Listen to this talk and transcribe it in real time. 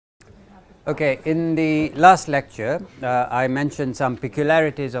Okay, in the last lecture, I mentioned some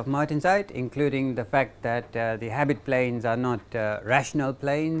peculiarities of martensite, including the fact that the habit planes are not rational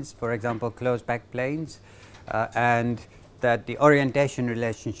planes, for example, closed back planes, and that the orientation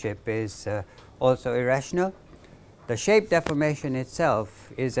relationship is also irrational. The shape deformation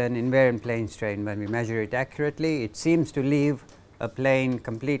itself is an invariant plane strain. When we measure it accurately, it seems to leave a plane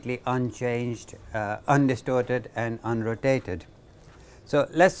completely unchanged, undistorted, and unrotated. So,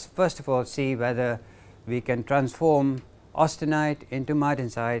 let us first of all see whether we can transform austenite into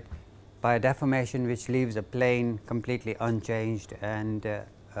martensite by a deformation which leaves a plane completely unchanged and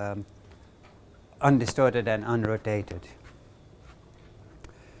undistorted and unrotated.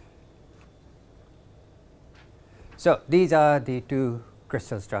 So, these are the two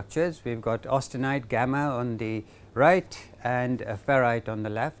crystal structures. We have got austenite gamma on the right and ferrite on the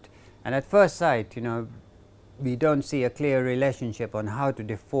left, and at first sight, we do not see a clear relationship on how to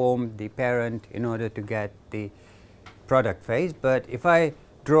deform the parent in order to get the product phase. But if I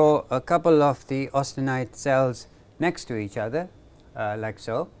draw a couple of the austenite cells next to each other like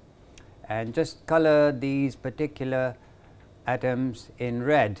so, and just color these particular atoms in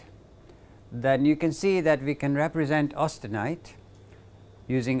red, then you can see that we can represent austenite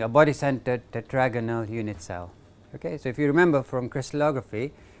using a body centered tetragonal unit cell. Okay? So, if you remember from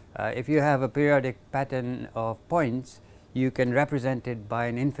crystallography, if you have a periodic pattern of points, you can represent it by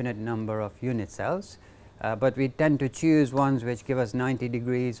an infinite number of unit cells, but we tend to choose ones which give us 90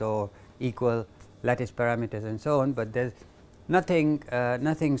 degrees or equal lattice parameters and so on, but there is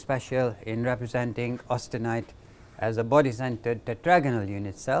nothing special in representing austenite as a body centered tetragonal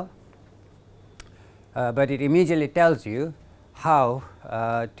unit cell, but it immediately tells you how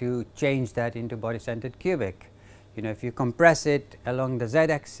to change that into body centered cubic. If you compress it along the z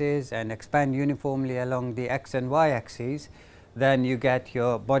axis and expand uniformly along the x and y axes, then you get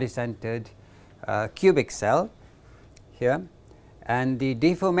your body centered cubic cell here, and the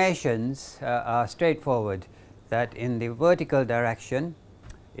deformations are straightforward. That in the vertical direction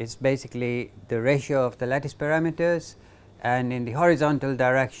is basically the ratio of the lattice parameters, and in the horizontal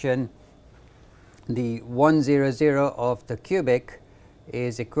direction the 100 of the cubic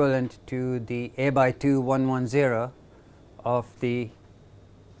is equivalent to the a by 2 110 of the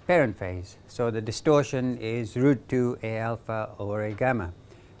parent phase. So, the distortion is root 2 a alpha over a gamma.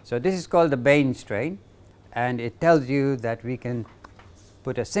 So, this is called the Bain strain, and it tells you that we can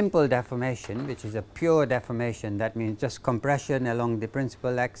put a simple deformation, which is a pure deformation. That means just compression along the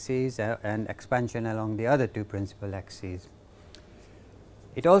principal axes and expansion along the other two principal axes.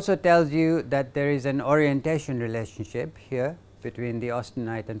 It also tells you that there is an orientation relationship here between the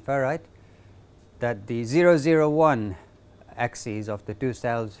austenite and ferrite, that the 001 axes of the two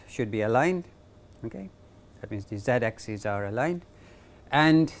cells should be aligned. Okay? That means the z axes are aligned,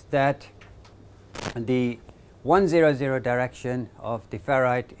 and that the 100 direction of the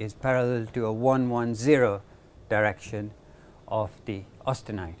ferrite is parallel to a 110 direction of the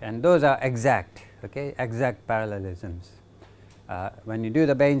austenite, and those are exact, exact parallelisms. When you do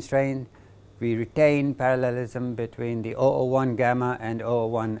the Bain strain, we retain parallelism between the 001 gamma and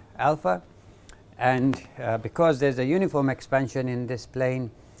 001 alpha, and because there is a uniform expansion in this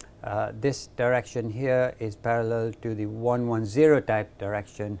plane, this direction here is parallel to the 110 type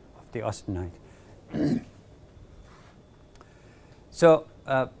direction of the austenite. So,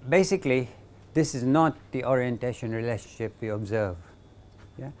 basically this is not the orientation relationship we observe.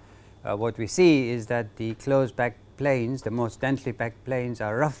 What we see is that the closed back planes, the most densely packed planes,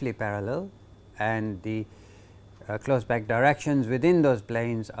 are roughly parallel, and the closed back directions within those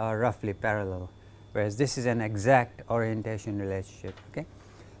planes are roughly parallel, whereas this is an exact orientation relationship. Okay?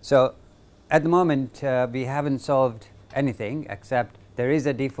 So, at the moment we have not solved anything except there is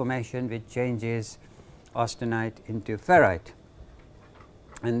a deformation which changes austenite into ferrite,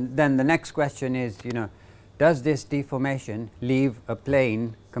 and then the next question is, does this deformation leave a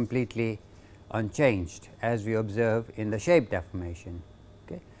plane completely unchanged, as we observe in the shape deformation?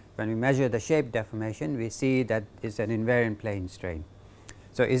 Okay? When we measure the shape deformation, we see that it's an invariant plane strain.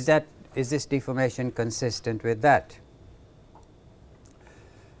 So, is this deformation consistent with that?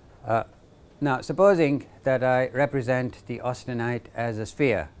 Now, supposing that I represent the austenite as a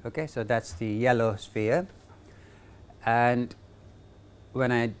sphere. Okay? So, that is the yellow sphere, and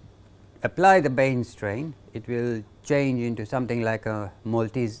when I apply the Bain strain, it will change into something like a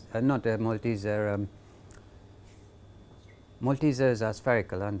Maltese, not a Malteser. Maltesers are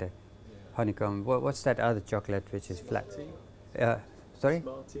spherical, aren't they? Yeah. Honeycomb. What's that other chocolate which is flat? Sorry?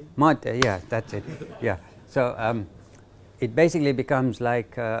 Martine. Yeah, that's it. Yeah. So, it basically becomes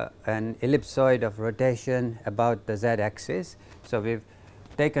like an ellipsoid of rotation about the z axis. So, we've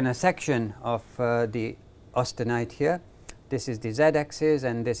taken a section of the austenite here. This is the z-axis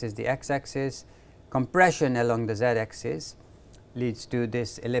and this is the x-axis. Compression along the z-axis leads to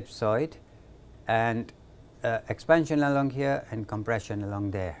this ellipsoid, and expansion along here and compression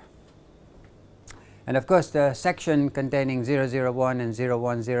along there. And of course, the section containing 001 and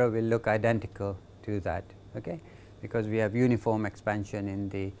 010 will look identical to that, okay, because we have uniform expansion in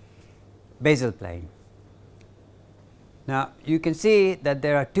the basal plane. Now, you can see that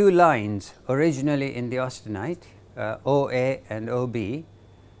there are two lines originally in the austenite, OA and OB,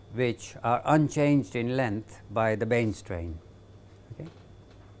 which are unchanged in length by the Bain strain. Okay.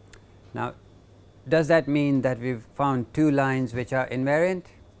 Now, does that mean that we've found two lines which are invariant?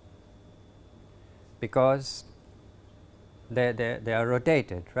 Because they are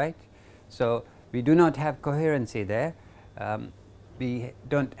rotated, right? So, we do not have coherency there. We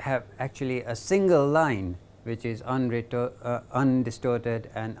don't have actually a single line which is undistorted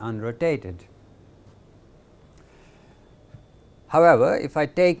and unrotated. However, if I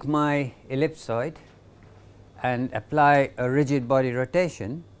take my ellipsoid and apply a rigid body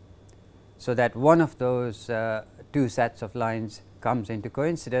rotation, so that one of those two sets of lines comes into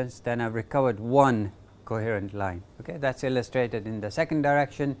coincidence, then I've recovered one coherent line. Okay, that's illustrated in the second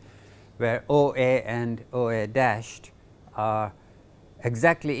direction, where OA and OA dashed are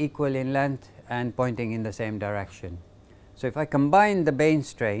exactly equal in length and pointing in the same direction. So, if I combine the Bain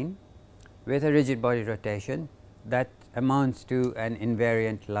strain with a rigid body rotation, that amounts to an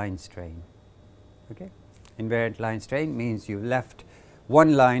invariant line strain. Okay? Invariant line strain means you left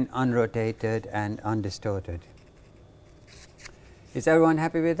one line unrotated and undistorted. Is everyone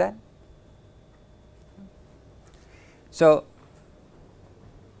happy with that? So,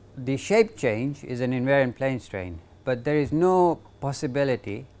 the shape change is an invariant plane strain, but there is no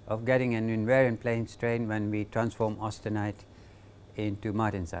possibility of getting an invariant plane strain when we transform austenite into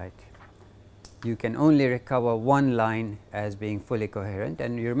martensite. You can only recover one line as being fully coherent,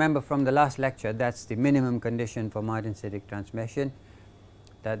 and you remember from the last lecture, that's the minimum condition for martensitic transformation,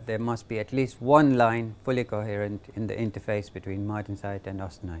 that there must be at least one line fully coherent in the interface between martensite and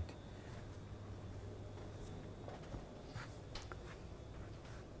austenite.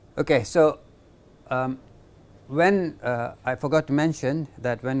 Okay, so I forgot to mention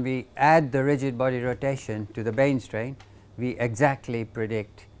that when we add the rigid body rotation to the Bain strain, we exactly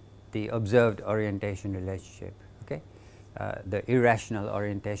predict the observed orientation relationship, okay? The irrational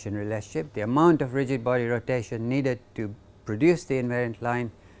orientation relationship. The amount of rigid body rotation needed to produce the invariant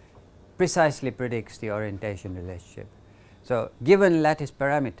line precisely predicts the orientation relationship. So, given lattice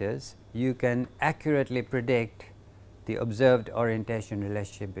parameters, you can accurately predict the observed orientation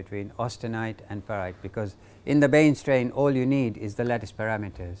relationship between austenite and ferrite, because in the Bain strain all you need is the lattice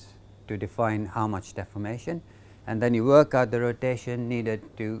parameters to define how much deformation, and then you work out the rotation needed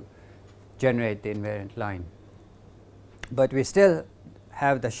to generate the invariant line. But we still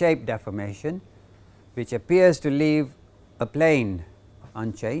have the shape deformation, which appears to leave a plane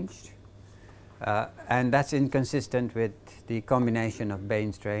unchanged, and that is inconsistent with the combination of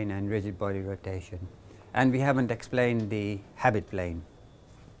Bain strain and rigid body rotation. And we have not explained the habit plane.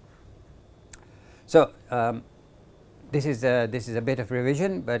 So, this is a bit of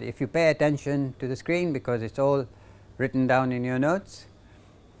revision, but if you pay attention to the screen, because it is all written down in your notes,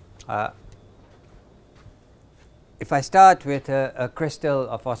 if I start with a crystal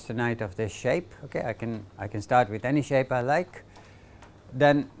of austenite of this shape, okay, I can start with any shape I like.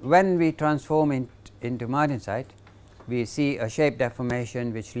 Then when we transform it into martensite, we see a shape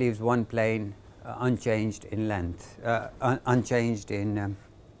deformation which leaves one plane unchanged in length, unchanged in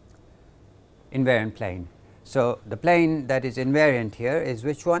invariant plane. So, the plane that is invariant here is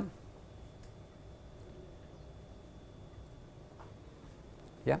which one?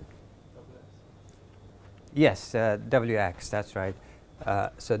 Yeah? Yes, WX, that is right.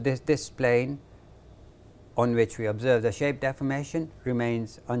 So, this plane on which we observe the shape deformation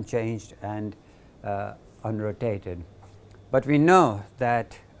remains unchanged and unrotated. But we know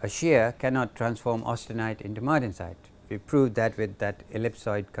that a shear cannot transform austenite into martensite. We proved that with that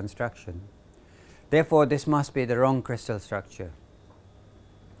ellipsoid construction. Therefore, this must be the wrong crystal structure.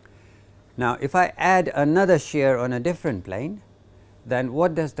 Now, if I add another shear on a different plane, then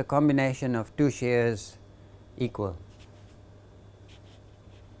what does the combination of two shears equal?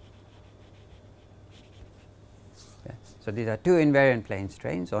 Yeah. So, these are two invariant plane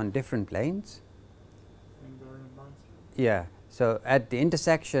strains on different planes. Yeah. So, at the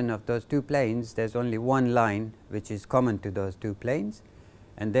intersection of those two planes, there is only one line which is common to those two planes,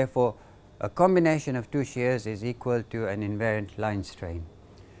 and therefore, a combination of two shears is equal to an invariant line strain.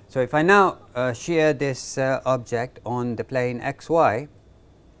 So, if I now shear this object on the plane x y,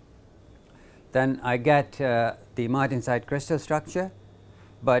 then I get the martensite crystal structure,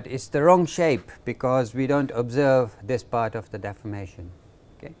 but it's the wrong shape because we don't observe this part of the deformation.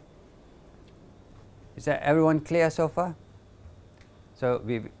 Okay. Is that everyone clear so far? So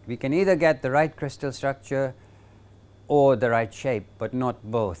we can either get the right crystal structure or the right shape, but not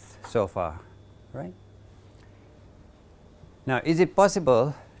both so far, right? Now, is it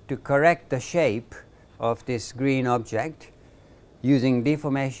possible to correct the shape of this green object using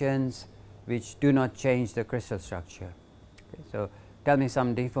deformations which do not change the crystal structure? Okay, so tell me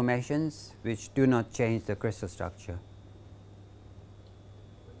some deformations which do not change the crystal structure.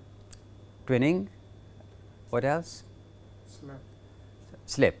 Twinning. What else? Slip.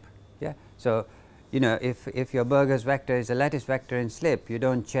 Slip. Yeah. So, you know, if your Burger's vector is a lattice vector in slip, you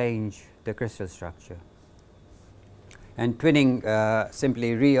don't change the crystal structure. And twinning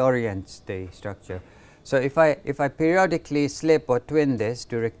simply reorients the structure. So if I periodically slip or twin this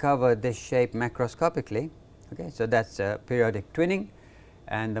to recover this shape macroscopically, okay, so that's periodic twinning,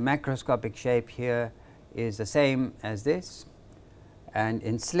 and the macroscopic shape here is the same as this. And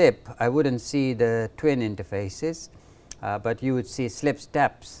in slip, I wouldn't see the twin interfaces, but you would see slip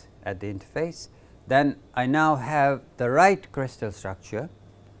steps at the interface. Then I now have the right crystal structure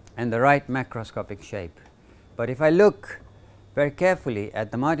and the right macroscopic shape. But if I look very carefully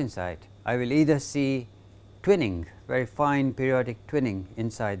at the martensite, I will either see twinning, very fine periodic twinning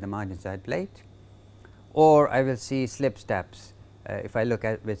inside the martensite plate, or I will see slip steps. If I look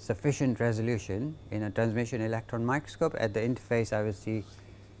at with sufficient resolution in a transmission electron microscope at the interface, I will see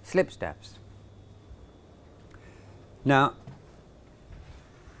slip steps. Now,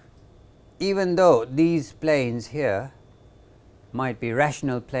 even though these planes here might be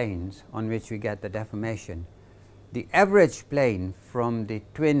rational planes on which we get the deformation, the average plane from the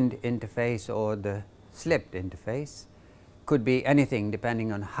twinned interface or the slipped interface could be anything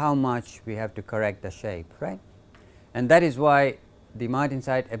depending on how much we have to correct the shape, right? And that is why the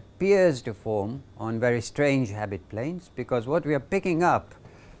martensite appears to form on very strange habit planes, because what we are picking up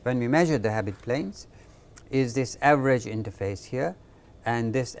when we measure the habit planes is this average interface here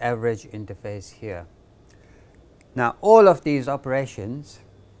and this average interface here. Now, all of these operations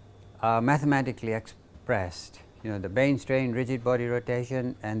are mathematically expressed, you know, the Bain strain, rigid body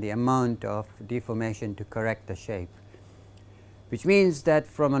rotation, and the amount of deformation to correct the shape, which means that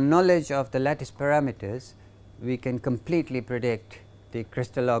from a knowledge of the lattice parameters, we can completely predict the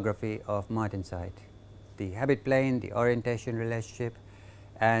crystallography of martensite, the habit plane, the orientation relationship,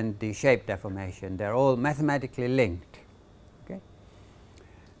 and the shape deformation. They are all mathematically linked. Okay?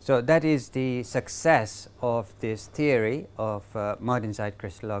 So that is the success of this theory of martensite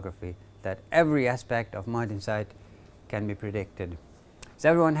crystallography, that every aspect of martensite can be predicted. Is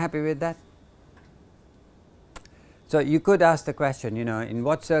everyone happy with that? So you could ask the question, you know, in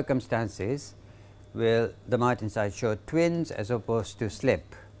what circumstances will the martensite show twins as opposed to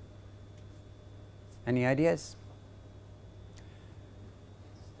slip? Any ideas?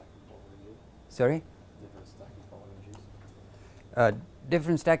 Sorry?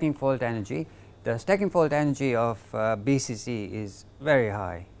 Different stacking fault energy. The stacking fault energy of BCC is very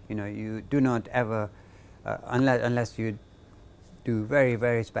high. You know, you do not ever, unless you do very,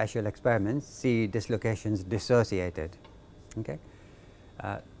 very special experiments, see dislocations dissociated. Okay?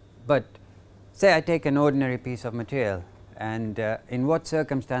 But say I take an ordinary piece of material, and in what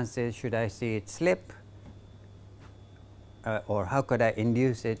circumstances should I see it slip, or how could I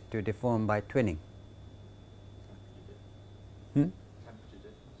induce it to deform by twinning?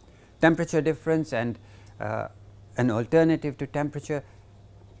 Temperature difference, and an alternative to temperature,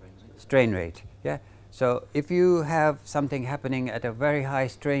 strain rate. Yeah. So if you have something happening at a very high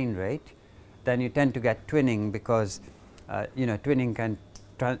strain rate, then you tend to get twinning, because you know, twinning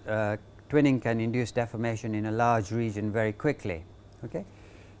can induce deformation in a large region very quickly. Okay?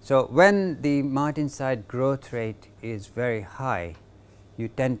 So when the martensite growth rate is very high, you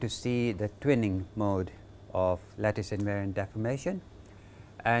tend to see the twinning mode of lattice invariant deformation.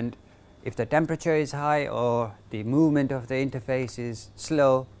 And if the temperature is high or the movement of the interface is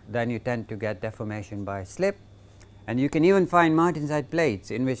slow, then you tend to get deformation by slip. And you can even find martensite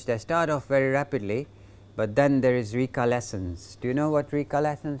plates in which they start off very rapidly, but then there is recalescence. Do you know what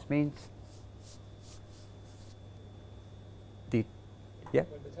recalescence means? Yeah?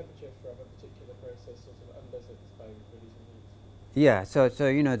 When the temperature from a particular process sort of undoes its by releasing heat. Yeah, so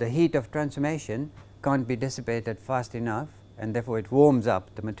you know, the heat of transformation can't be dissipated fast enough, and therefore it warms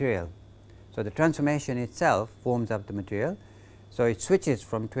up the material. So the transformation itself warms up the material, so it switches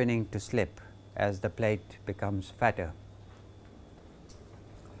from twinning to slip as the plate becomes fatter.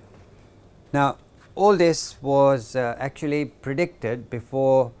 Now, all this was actually predicted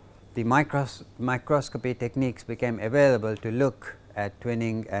before the microscopy techniques became available to look at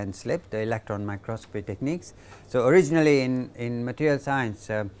twinning and slip, the electron microscopy techniques. So, originally in material science,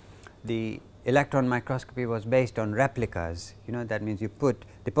 the electron microscopy was based on replicas. That means you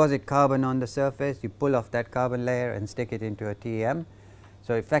deposit carbon on the surface, you pull off that carbon layer and stick it into a TEM.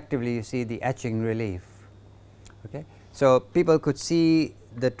 So, effectively you see the etching relief. Okay. So, people could see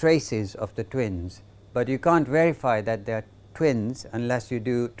the traces of the twins, but you can't verify that they are twins unless you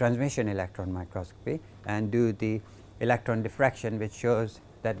do transmission electron microscopy and do the electron diffraction, which shows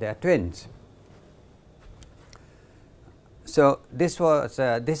that they are twins. So, this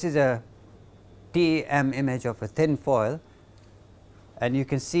is a TEM image of a thin foil, and you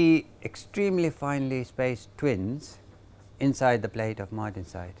can see extremely finely spaced twins inside the plate of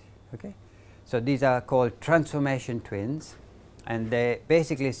martensite. Okay. So, these are called transformation twins, and they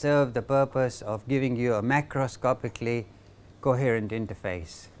basically serve the purpose of giving you a macroscopically coherent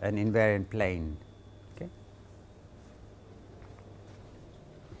interface, an invariant plane. Okay.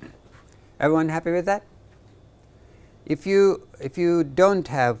 Everyone happy with that? If you don't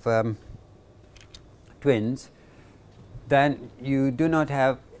have twins, then you do not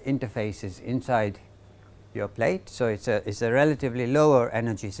have interfaces inside your plate. So, it's a relatively lower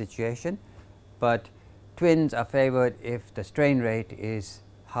energy situation, but twins are favored if the strain rate is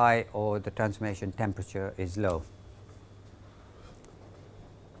high or the transformation temperature is low.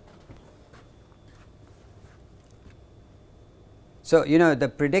 So, the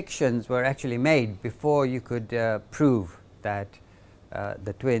predictions were actually made before you could prove that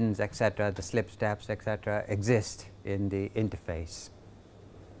the twins, etc., the slip steps, etc., exist in the interface.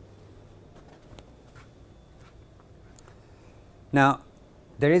 Now,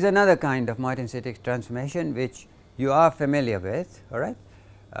 there is another kind of martensitic transformation which you are familiar with. All right,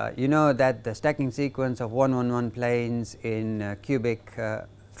 you know that the stacking sequence of 1-1-1 planes in cubic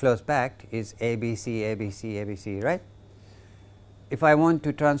close packed is ABC, ABC, ABC, right? If I want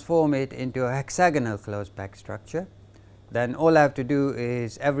to transform it into a hexagonal close packed structure, then all I have to do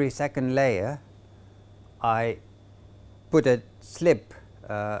is every second layer I put a slip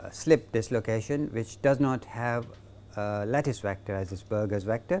dislocation which does not have a lattice vector as its Berger's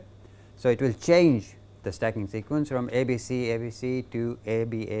vector. So, it will change the stacking sequence from ABC, ABC to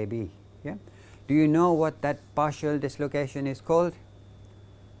AB, AB. Yeah? Do you know what that partial dislocation is called,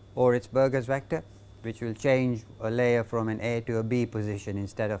 or its Berger's vector, which will change a layer from an A to a B position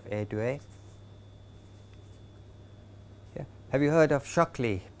instead of A to A? Yeah. Have you heard of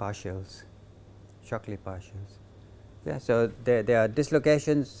Shockley partials? Shockley partials. Yeah. So, there are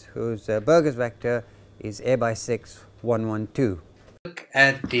dislocations whose Berger's vector is A by 6, 1, 1, 2. Look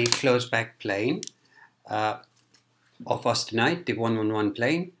at the close packed plane of austenite, the 1, 1, 1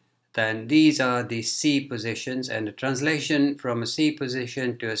 plane. Then these are the C positions, and the translation from a C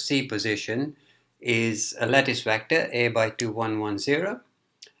position to a C position is a lattice vector A by 2, 1, 1, 0,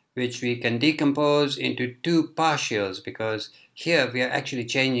 which we can decompose into two partials, because here we are actually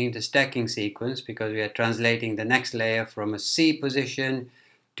changing the stacking sequence, because we are translating the next layer from a C position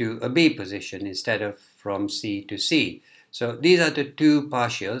to a B position instead of from C to C. So, these are the two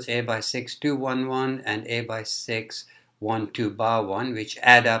partials, A by 6, 2, 1, 1 and A by 6, 1, 2 bar 1, which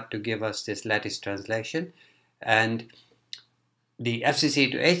add up to give us this lattice translation. And the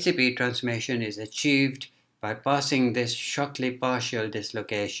FCC to HCP transformation is achieved by passing this Shockley partial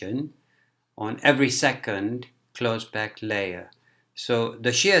dislocation on every second close packed layer. So,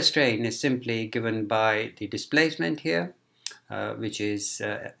 the shear strain is simply given by the displacement here, which is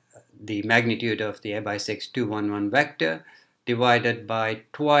the magnitude of the A by 6, 2, 1, 1 vector, divided by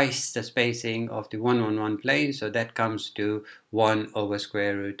twice the spacing of the 1, 1, 1 plane. So, that comes to 1 over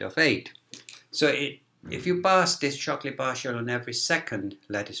square root of 8. So, if you pass this Shockley partial on every second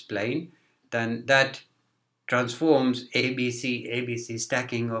lattice plane, then that transforms ABC, ABC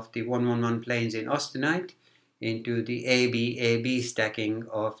stacking of the 1, 1, 1 planes in austenite into the AB, AB stacking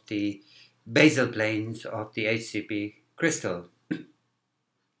of the basal planes of the HCP crystal.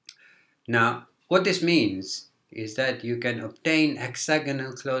 Now, what this means is that you can obtain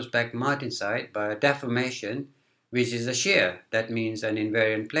hexagonal close-packed martensite by a deformation which is a shear. That means an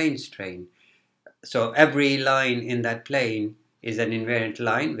invariant plane strain. So, every line in that plane is an invariant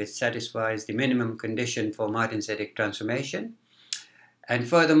line which satisfies the minimum condition for martensitic transformation. And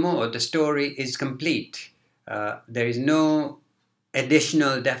furthermore, the story is complete. There is no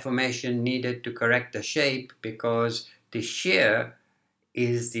additional deformation needed to correct the shape, because the shear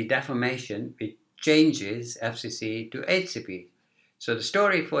is the deformation which changes FCC to HCP. So, the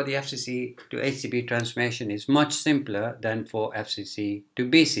story for the FCC to HCP transformation is much simpler than for FCC to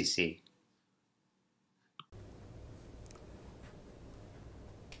BCC.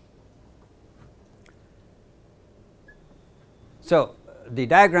 So, the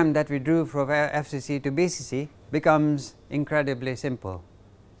diagram that we drew from FCC to BCC becomes incredibly simple.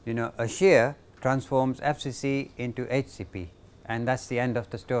 You know, a shear transforms FCC into HCP, and that is the end of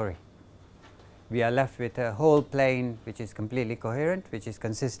the story. We are left with a whole plane which is completely coherent, which is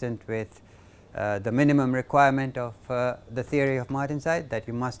consistent with the minimum requirement of the theory of martensite, that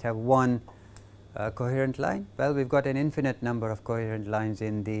you must have one coherent line. Well, we have got an infinite number of coherent lines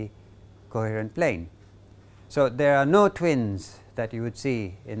in the coherent plane. So, there are no twins that you would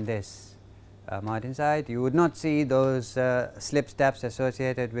see in this martensite. You would not see those slip steps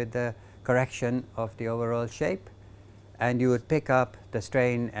associated with the correction of the overall shape, and you would pick up the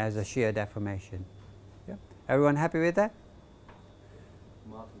strain as a shear deformation. Yeah. Everyone happy with that?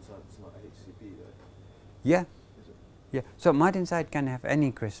 Martensite is not HCP though. Yeah. Is it? Yeah. So, martensite can have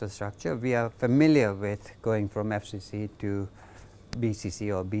any crystal structure. We are familiar with going from FCC to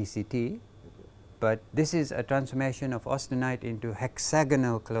BCC or BCT, but this is a transformation of austenite into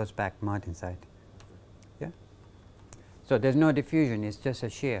hexagonal closed back martensite. Yeah. So, there is no diffusion, it is just a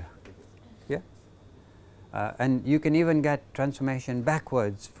shear. Yeah. And you can even get transformation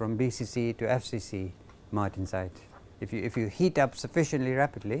backwards from BCC to FCC martensite. If you heat up sufficiently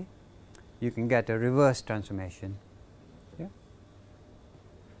rapidly, you can get a reverse transformation. Yeah.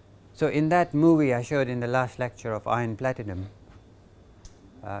 So, in that movie I showed in the last lecture of iron platinum,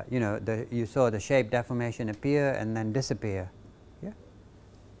 you know, you saw the shape deformation appear and then disappear. Yeah.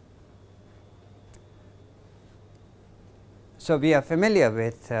 So, we are familiar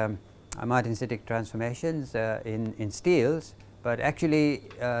with martensitic transformations in steels, but actually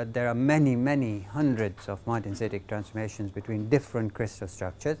there are many hundreds of martensitic transformations between different crystal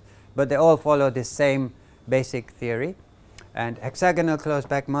structures, but they all follow this same basic theory. And hexagonal closed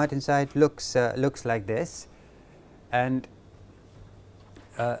back martensite looks like this. And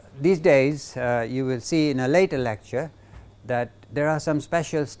these days you will see in a later lecture that there are some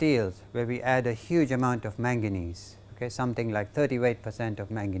special steels where we add a huge amount of manganese, okay, something like 38%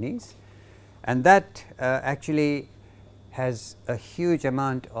 of manganese, and that actually has a huge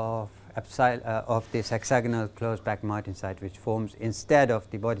amount of this hexagonal closed back martensite, which forms instead of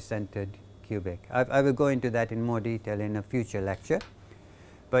the body centered cubic. I will go into that in more detail in a future lecture,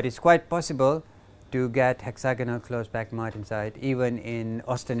 but it is quite possible to get hexagonal closed back martensite even in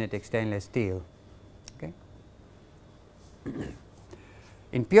austenitic stainless steel. Okay.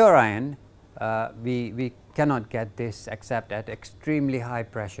 In pure iron, we cannot get this except at extremely high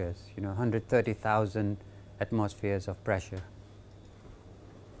pressures, you know, 130,000 atmospheres of pressure.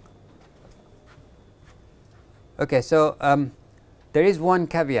 Okay, so there is one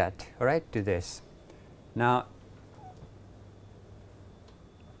caveat, all right, to this. Now,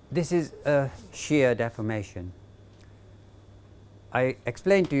 this is a shear deformation. I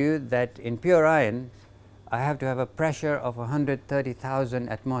explained to you that in pure iron, I have to have a pressure of 130,000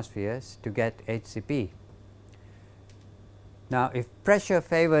 atmospheres to get HCP. Now, if pressure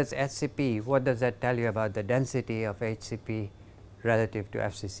favors HCP, what does that tell you about the density of HCP relative to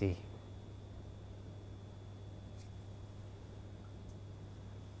FCC?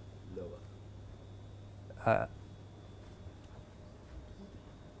 Lower.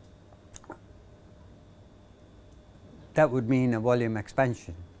 That would mean a volume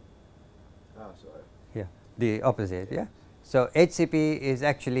expansion. Ah, sorry. Yeah, the opposite. Yeah. So, HCP is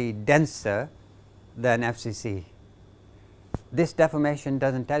actually denser than FCC. This deformation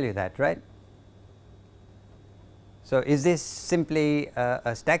does not tell you that, right? So, is this simply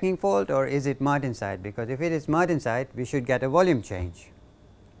a stacking fault, or is it martensite? Because if it is martensite, we should get a volume change.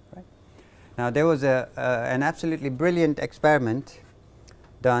 Right? Now, there was an absolutely brilliant experiment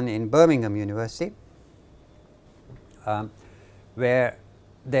done in Birmingham University, where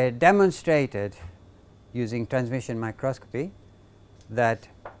they demonstrated using transmission microscopy that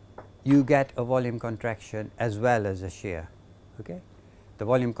you get a volume contraction as well as a shear. Okay? The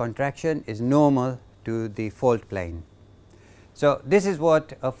volume contraction is normal to the fault plane. So, this is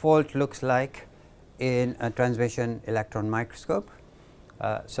what a fault looks like in a transmission electron microscope.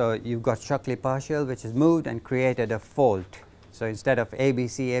 So, you have got Shockley partial which is moved and created a fault. So, instead of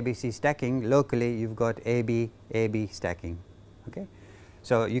ABC stacking, locally you have got AB stacking. Okay?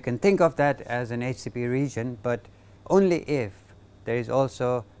 So, you can think of that as an HCP region, but only if there is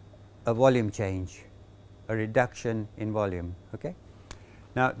also a volume change, a reduction in volume. Okay?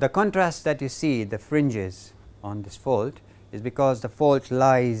 Now, the contrast that you see, the fringes on this fault, is because the fault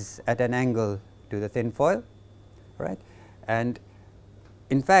lies at an angle to the thin foil, right? And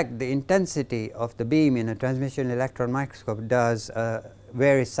in fact, the intensity of the beam in a transmission electron microscope does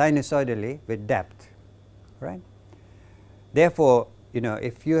vary sinusoidally with depth, right? Therefore, you know,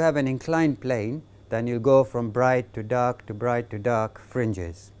 if you have an inclined plane, then you go from bright to bright to dark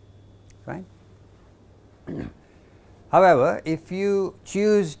fringes, right? However, if you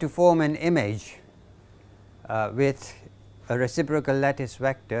choose to form an image with a reciprocal lattice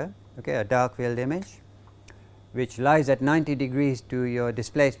vector, okay, a dark field image, which lies at 90 degrees to your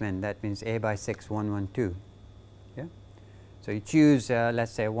displacement, that means A by 6, 1, 1, 2. Yeah? So, you choose let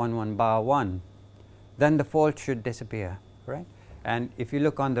us say 1, 1 bar 1, then the fault should disappear, right? And if you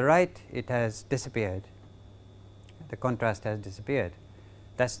look on the right, it has disappeared, the contrast has disappeared.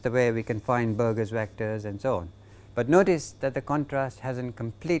 That is the way we can find Burger's vectors and so on. But notice that the contrast has not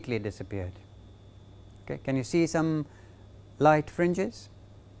completely disappeared. Okay. Can you see some light fringes?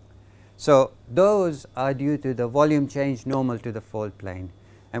 So, those are due to the volume change normal to the fault plane.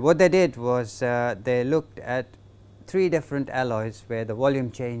 And what they did was they looked at 3 different alloys where the volume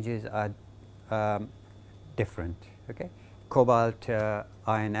changes are different. Okay. Cobalt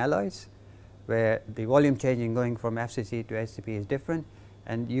iron alloys, where the volume changing going from FCC to HCP is different,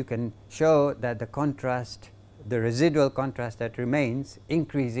 and you can show that the contrast, the residual contrast that remains,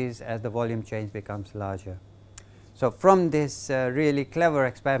 increases as the volume change becomes larger. So, from this really clever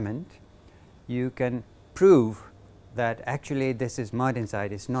experiment, you can prove that actually this is martensite,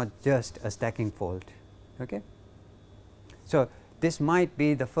 it is not just a stacking fault. Okay. So, this might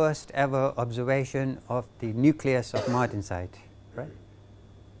be the first ever observation of the nucleus of martensite, right?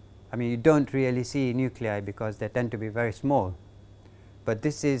 I mean, you do not really see nuclei because they tend to be very small, but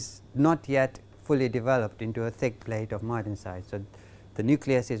this is not yet fully developed into a thick plate of martensite. So, the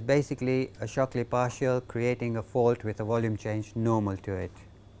nucleus is basically a Shockley partial creating a fault with a volume change normal to it.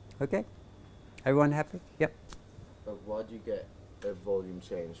 Okay? Everyone happy? Yep. But why do you get a volume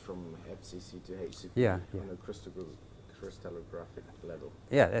change from FCC to HCP on a crystallographic level?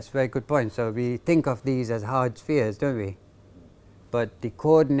 Yeah, that's a very good point. So, we think of these as hard spheres, don't we? But the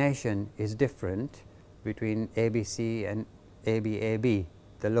coordination is different between ABC and ABAB,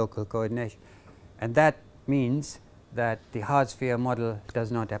 the local coordination, and that means that the hard sphere model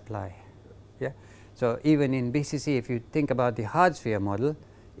does not apply. Yeah. So, even in BCC, if you think about the hard sphere model,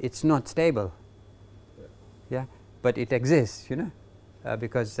 it is not stable. Yeah, but it exists, you know,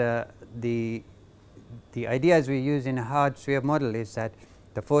 because the ideas we use in a hard sphere model is that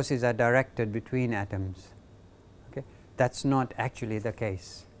the forces are directed between atoms. Okay, that is not actually the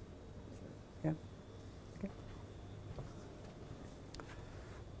case. Yeah. Okay.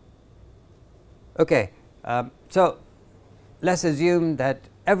 Okay. So, let us assume that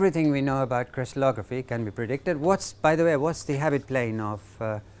everything we know about crystallography can be predicted. What's, by the way, what's the habit plane of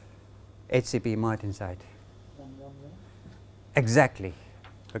HCP martensite? Exactly.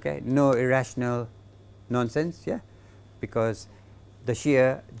 Okay. No irrational nonsense, yeah, because the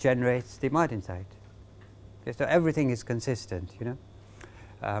shear generates the martensite. Okay, so, everything is consistent, you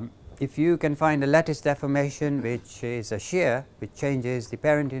know. If you can find a lattice deformation which is a shear which changes the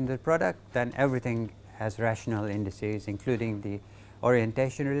parent into the product, then everything has rational indices, including the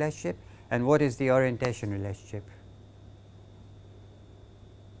orientation relationship. And what is the orientation relationship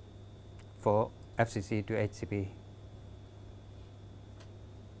for FCC to HCP?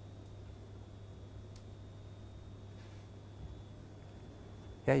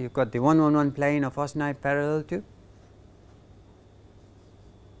 Yeah, you've got the 111 plane of austenite parallel to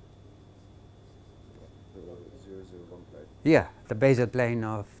the 001 plane. Yeah, the basal plane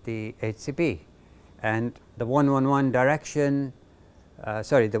of the HCP, and the 111 direction,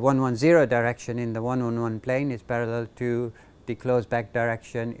 the 110 direction in the 111 plane is parallel to the closed back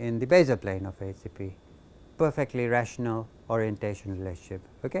direction in the basal plane of HCP. Perfectly rational orientation relationship.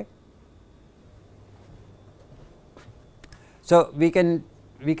 Okay. So, we can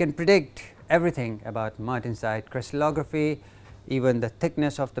predict everything about martensite crystallography, even the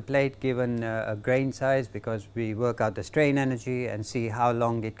thickness of the plate given a grain size, because we work out the strain energy and see how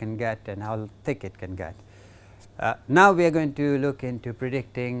long it can get and how thick it can get. Now, we are going to look into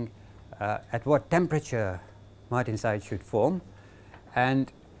predicting at what temperature martensite should form,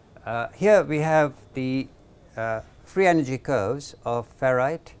 and here we have the free energy curves of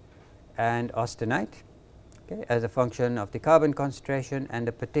ferrite and austenite. Okay, as a function of the carbon concentration and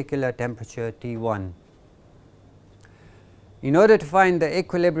a particular temperature T1. In order to find the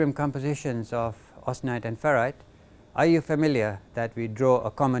equilibrium compositions of austenite and ferrite, are you familiar that we draw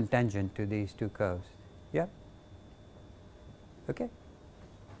a common tangent to these two curves? Yeah? Okay.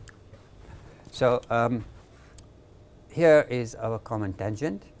 So, here is our common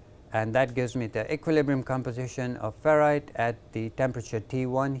tangent, and that gives me the equilibrium composition of ferrite at the temperature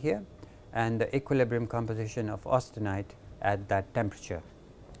T1 here, and the equilibrium composition of austenite at that temperature.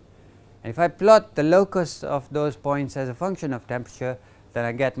 And if I plot the locus of those points as a function of temperature, then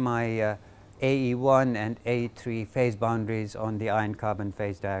I get my AE1 and AE3 phase boundaries on the iron carbon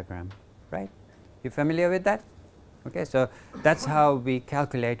phase diagram, right? You familiar with that? Okay, so that's how we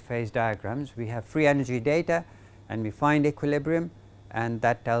calculate phase diagrams. We have free energy data and we find equilibrium, and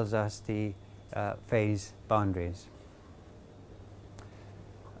that tells us the phase boundaries.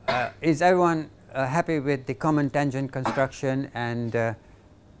 Is everyone happy with the common tangent construction, and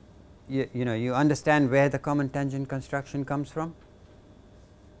you know, you understand where the common tangent construction comes from?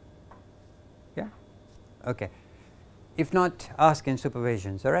 Yeah? Okay. If not, ask in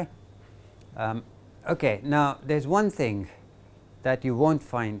supervisions, all right? Okay, now there's one thing that you won't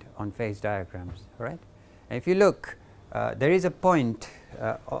find on phase diagrams, all right? And if you look, there is a point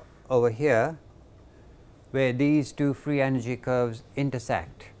over here where these two free energy curves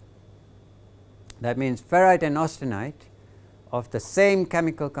intersect. That means ferrite and austenite of the same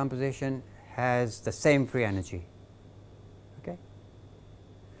chemical composition has the same free energy. Okay?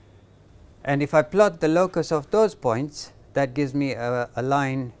 And if I plot the locus of those points, that gives me a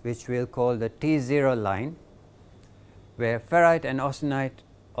line which we will call the T0 line, where ferrite and austenite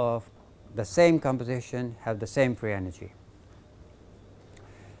of the same composition have the same free energy.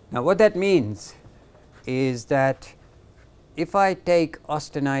 Now, what that means is that if I take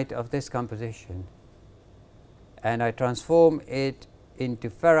austenite of this composition and I transform it into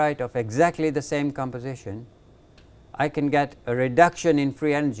ferrite of exactly the same composition, I can get a reduction in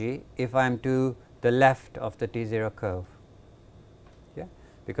free energy if I am to the left of the T0 curve. Yeah?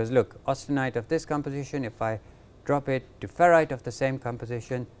 Because look, austenite of this composition, if I drop it to ferrite of the same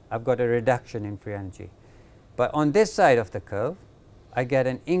composition, I have got a reduction in free energy. But on this side of the curve, I get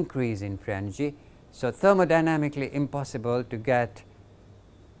an increase in free energy. So, thermodynamically impossible to get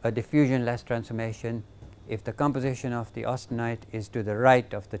a diffusion-less transformation if the composition of the austenite is to the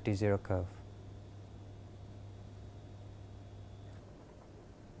right of the T0 curve.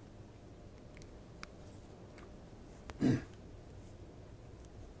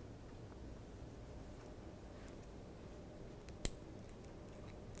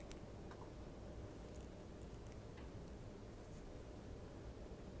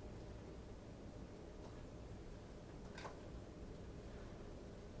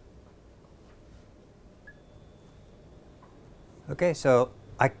 Okay, so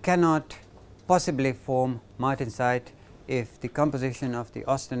I cannot possibly form martensite if the composition of the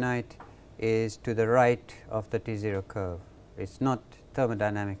austenite is to the right of the T0 curve. It is not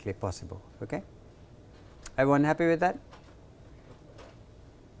thermodynamically possible. Okay? Everyone happy with that?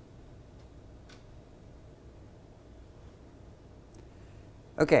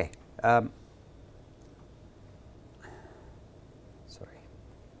 Okay. Sorry.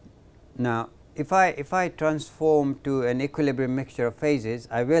 Now, if I transform to an equilibrium mixture of phases,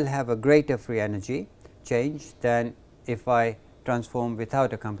 I will have a greater free energy change than if I transform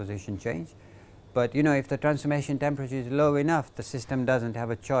without a composition change. But you know, if the transformation temperature is low enough, the system does not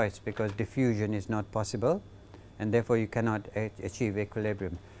have a choice because diffusion is not possible, and therefore you cannot achieve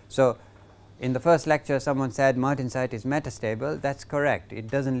equilibrium. So, in the first lecture someone said martensite is metastable. That is correct.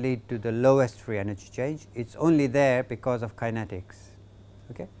 It does not lead to the lowest free energy change. It is only there because of kinetics.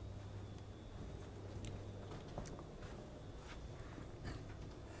 Okay?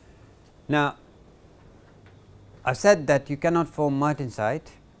 Now, I have said that you cannot form martensite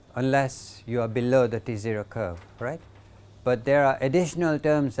unless you are below the T0 curve, right? But there are additional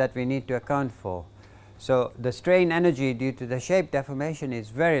terms that we need to account for. So, the strain energy due to the shape deformation is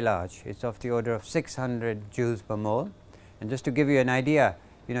very large. It is of the order of 600 joules per mole. And just to give you an idea,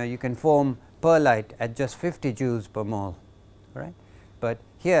 you know, you can form pearlite at just 50 joules per mole, right? But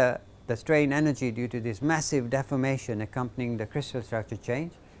here the strain energy due to this massive deformation accompanying the crystal structure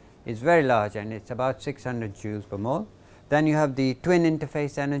change is very large, and it is about 600 joules per mole. Then you have the twin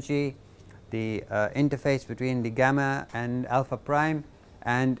interface energy, the interface between the gamma and alpha prime,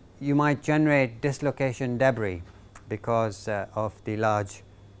 and you might generate dislocation debris because of the large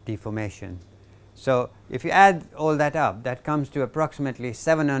deformation. So, if you add all that up, that comes to approximately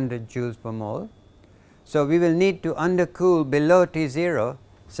 700 joules per mole. So, we will need to undercool below T0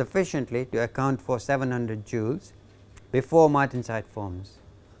 sufficiently to account for 700 joules before martensite forms.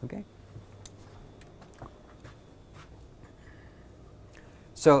 Okay.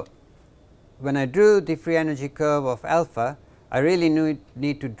 So, when I drew the free energy curve of alpha, I really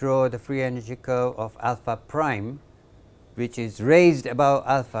need to draw the free energy curve of alpha prime, which is raised above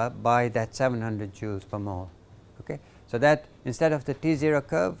alpha by that 700 joules per mole. Okay. So, that instead of the T0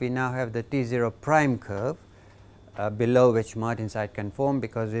 curve, we now have the T0 prime curve below which martensite can form,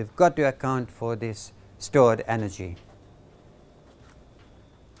 because we have got to account for this stored energy.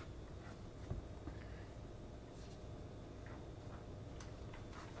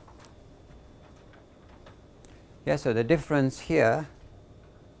 Yeah, so the difference here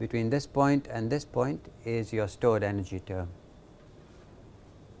between this point and this point is your stored energy term.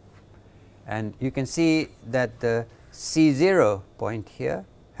 And you can see that the C0 point here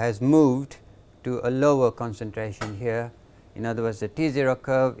has moved to a lower concentration here. In other words, the T0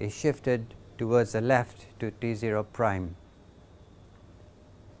 curve is shifted towards the left to T0 prime.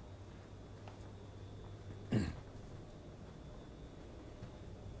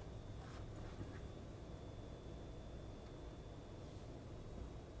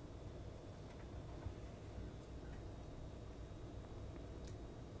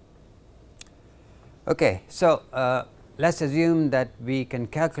 Okay, so let's assume that we can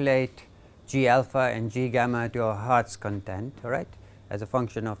calculate G alpha and G gamma to our heart's content, all right, as a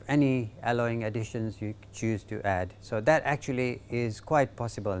function of any alloying additions you choose to add. So that actually is quite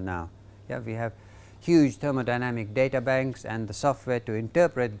possible now. Yeah, we have huge thermodynamic data banks and the software to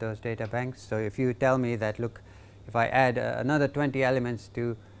interpret those data banks. So if you tell me that, look, if I add another 20 elements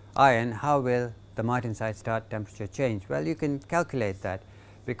to iron, how will the martensite-start temperature change? Well, you can calculate that,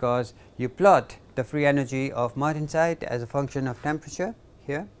 because you plot the free energy of martensite as a function of temperature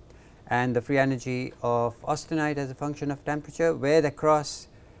here, and the free energy of austenite as a function of temperature, where the cross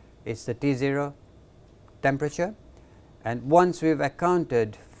is the T0 temperature. And once we have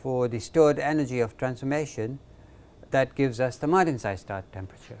accounted for the stored energy of transformation, that gives us the martensite-start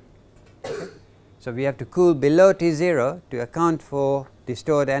temperature. Okay. So we have to cool below T0 to account for the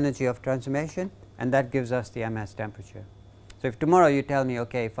stored energy of transformation, and that gives us the MS temperature. So if tomorrow you tell me,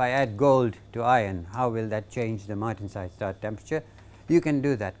 okay, if I add gold to iron, how will that change the martensite-start temperature? You can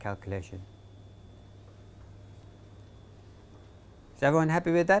do that calculation. Is everyone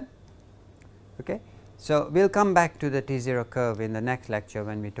happy with that? Okay. So we'll come back to the T0 curve in the next lecture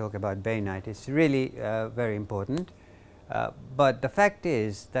when we talk about bainite. It's really very important. But the fact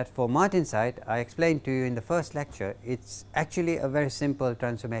is that for martensite, I explained to you in the first lecture, it's actually a very simple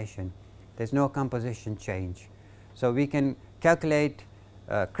transformation. There's no composition change. So we can calculate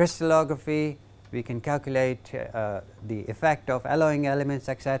crystallography, we can calculate the effect of alloying elements,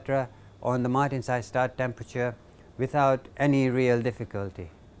 etc., on the martensite-start temperature without any real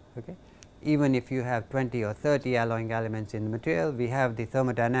difficulty. Okay? Even if you have 20 or 30 alloying elements in the material, we have the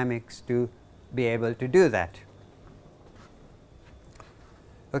thermodynamics to be able to do that.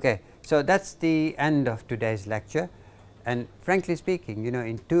 Okay, so that's the end of today's lecture. And frankly speaking, you know,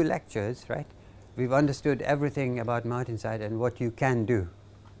 in 2 lectures, right, we've understood everything about martensite and what you can do.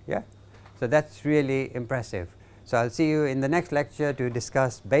 Yeah? So that's really impressive. So I'll see you in the next lecture to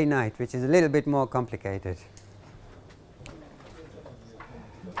discuss bainite, which is a little bit more complicated.